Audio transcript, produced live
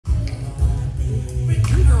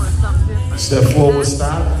Step forward,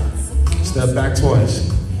 stop. Step back twice.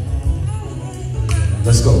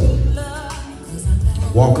 Let's go.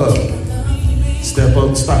 Walk up. Step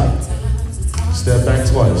up, stop. Step back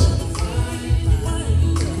twice.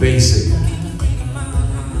 Basic.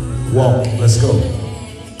 Walk. Let's go.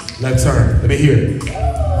 Left turn. Let me hear it.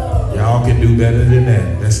 Y'all can do better than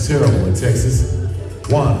that. That's terrible in Texas.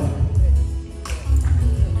 1.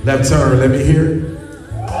 Left turn. Let me hear it.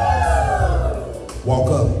 Walk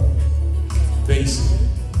up. Basic.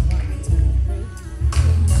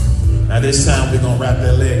 Now this time we're gonna wrap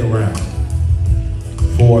that leg around.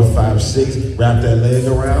 4, 5, 6. Wrap that leg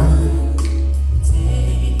around.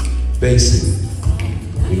 Basic.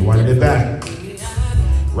 We're running it back.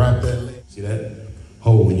 Wrap that leg. See that?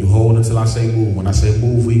 Hold. When you hold until I say move. When I say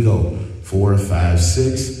move, we go. 4, 5,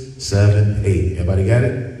 6, 7, 8. Everybody got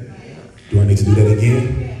it? Do I need to do that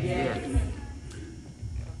again?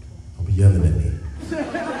 Don't be yelling at me.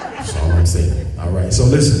 That's all I'm saying. All right. So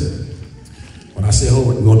listen. When I say hold,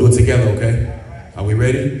 we're gonna do it together, okay? Are we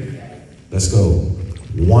ready? Let's go.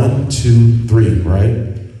 1, 2, 3,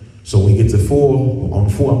 right? So when we get to 4, on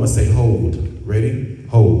 4, I'm gonna say hold. Ready?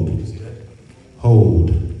 Hold.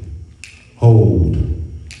 Hold. Hold.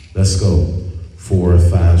 Let's go. 4,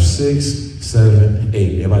 5, 6, 7,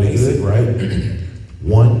 8. Everybody good, right?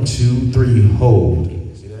 1, 2, 3, hold.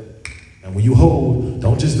 See that? And when you hold,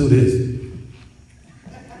 don't just do this.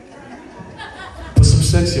 Put some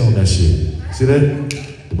sexy on that shit. See that?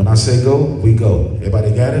 When I say go, we go.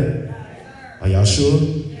 Everybody got it? Are y'all sure?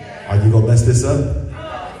 Are you gonna mess this up?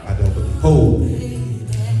 I don't believe. Hold.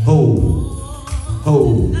 Hold.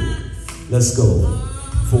 Hold. Let's go.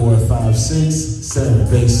 4, 5, 6, 7.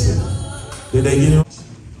 Basic. Did they get it?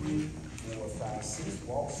 3, 4, 5, 6.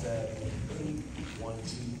 Walk 7, 8. 1,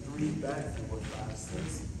 2, 3. Back. 4, 5,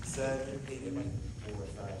 6, 7, 8. 4,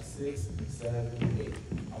 5, 6, 7, 8.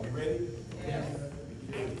 Are we ready? Yes.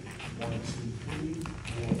 1, 2, 3,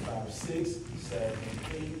 4, 5, 6, 7,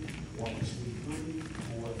 8. 1, 2, 3,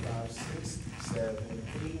 4, 5, 6, 7,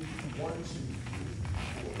 8. 1, 2, 3,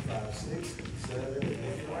 4, 5, 6, 7,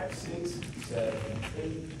 8. 6, 7,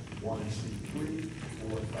 8. 1, 2, 3,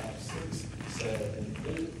 4, 5, 6, 7,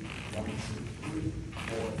 8. 1, 2, 3,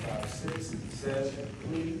 4, 5, 6, 7,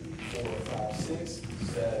 8. 4, 5, 6,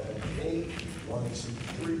 7, 8. 1, 2,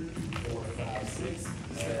 3, 4, 5, 6,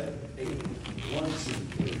 7, 8. 1, 2,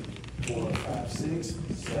 3, 4, 5, 6,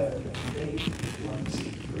 7, 8. 1, 2,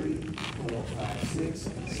 3, 4, 5, 6,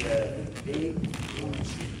 7, 8. 1, 2,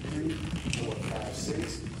 3, 4, 5,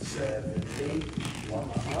 6, 7, 8.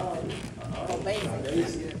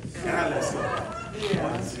 Now let's go. 1,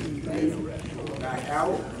 2, 3. Back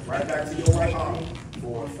out. Right back to your right arm.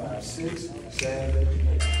 4, 5, 6, 7,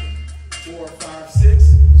 8. 4, 5,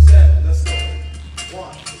 6, 7. Let's go.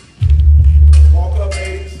 1. Walk up,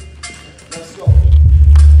 ladies. Let's go.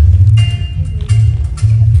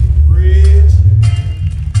 Bridge.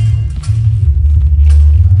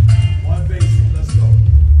 1 basic. Let's go.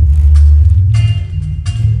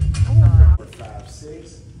 4, 5,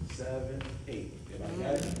 6, 7, 8. Everybody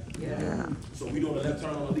got it? Yeah. So we doing the left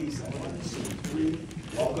turn on the lead side. 1, 2, 3.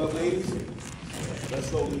 Walk up, ladies. Let's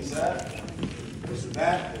go, lead side. Push it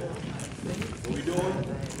back. What we doing?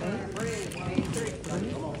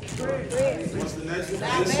 Come on. What's the next one?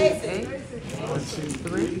 Basic. 1, 2,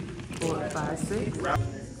 3, 4, 5, 6.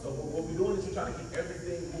 So what we're doing is we're trying to keep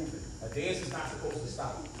everything moving. A dance is not supposed to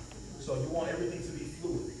stop. So you want everything to be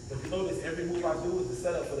fluid. If you notice, every move I do is the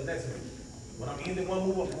setup for the next move. When I'm ending one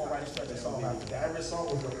move, I'm going to write and start the song. The average song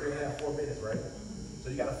was about 3.5, 4 minutes, right? So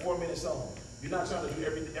you got a 4-minute song. You're not trying to do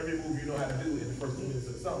every move you know how to do in the first 2 minutes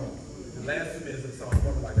of the song. The last 2 minutes of the song,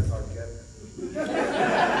 it's like that's all you got.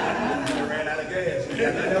 You ran out of gas. You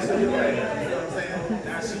got nothing else in your brain. You know what I'm saying?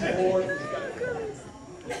 Now she bored.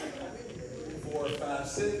 4, 5,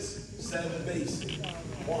 6, 7 basic.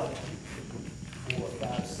 1. 4,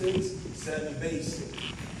 5, 6, 7 basic.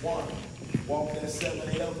 1. Walk that 7,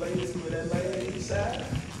 8 up, ladies. Put that leg on each side.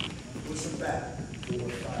 Push them back. 4,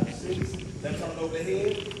 5, 6. Left turn over the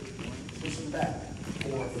head. Push them back.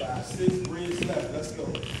 4, 5, 6. Bridge left. Let's go.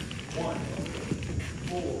 1,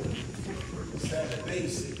 4, 7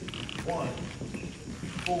 basic. 1,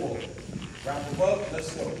 4. Wrap them up.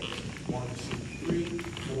 Let's go. 1, 2, 3,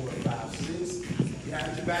 4, 5, 6. You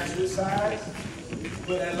have your back to the side.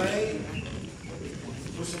 Put that lane.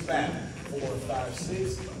 Push them back. 4, 5,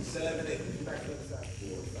 6, 7, 8. Back to the side.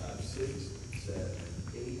 4, 5, 6, 7,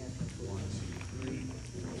 8. 1, 2, 3,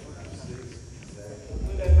 4, 5, 6, 7.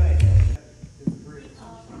 Put that lane.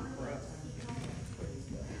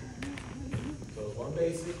 So it's 1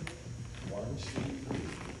 basic. 1, 2, 3.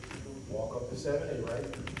 Walk up to 7, 8, right?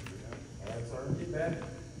 All right, turn, get back.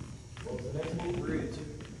 What was the next move? Bridge.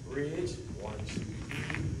 Bridge. 1, 2,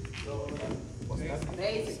 3. What's that?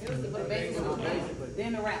 Basic. Put a basic on basic.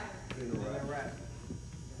 Then the rap.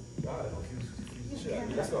 God, confuse the shit out of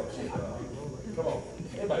me. Let's go. Come on.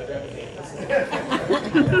 Everybody grab your hand.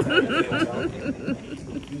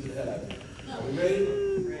 Confuse the hell out of me. Are we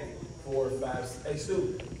ready? 4, 5, 6. Hey,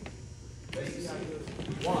 Stu.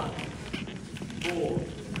 1, 4,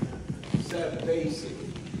 7, basic.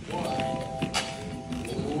 1.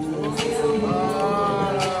 Ooh.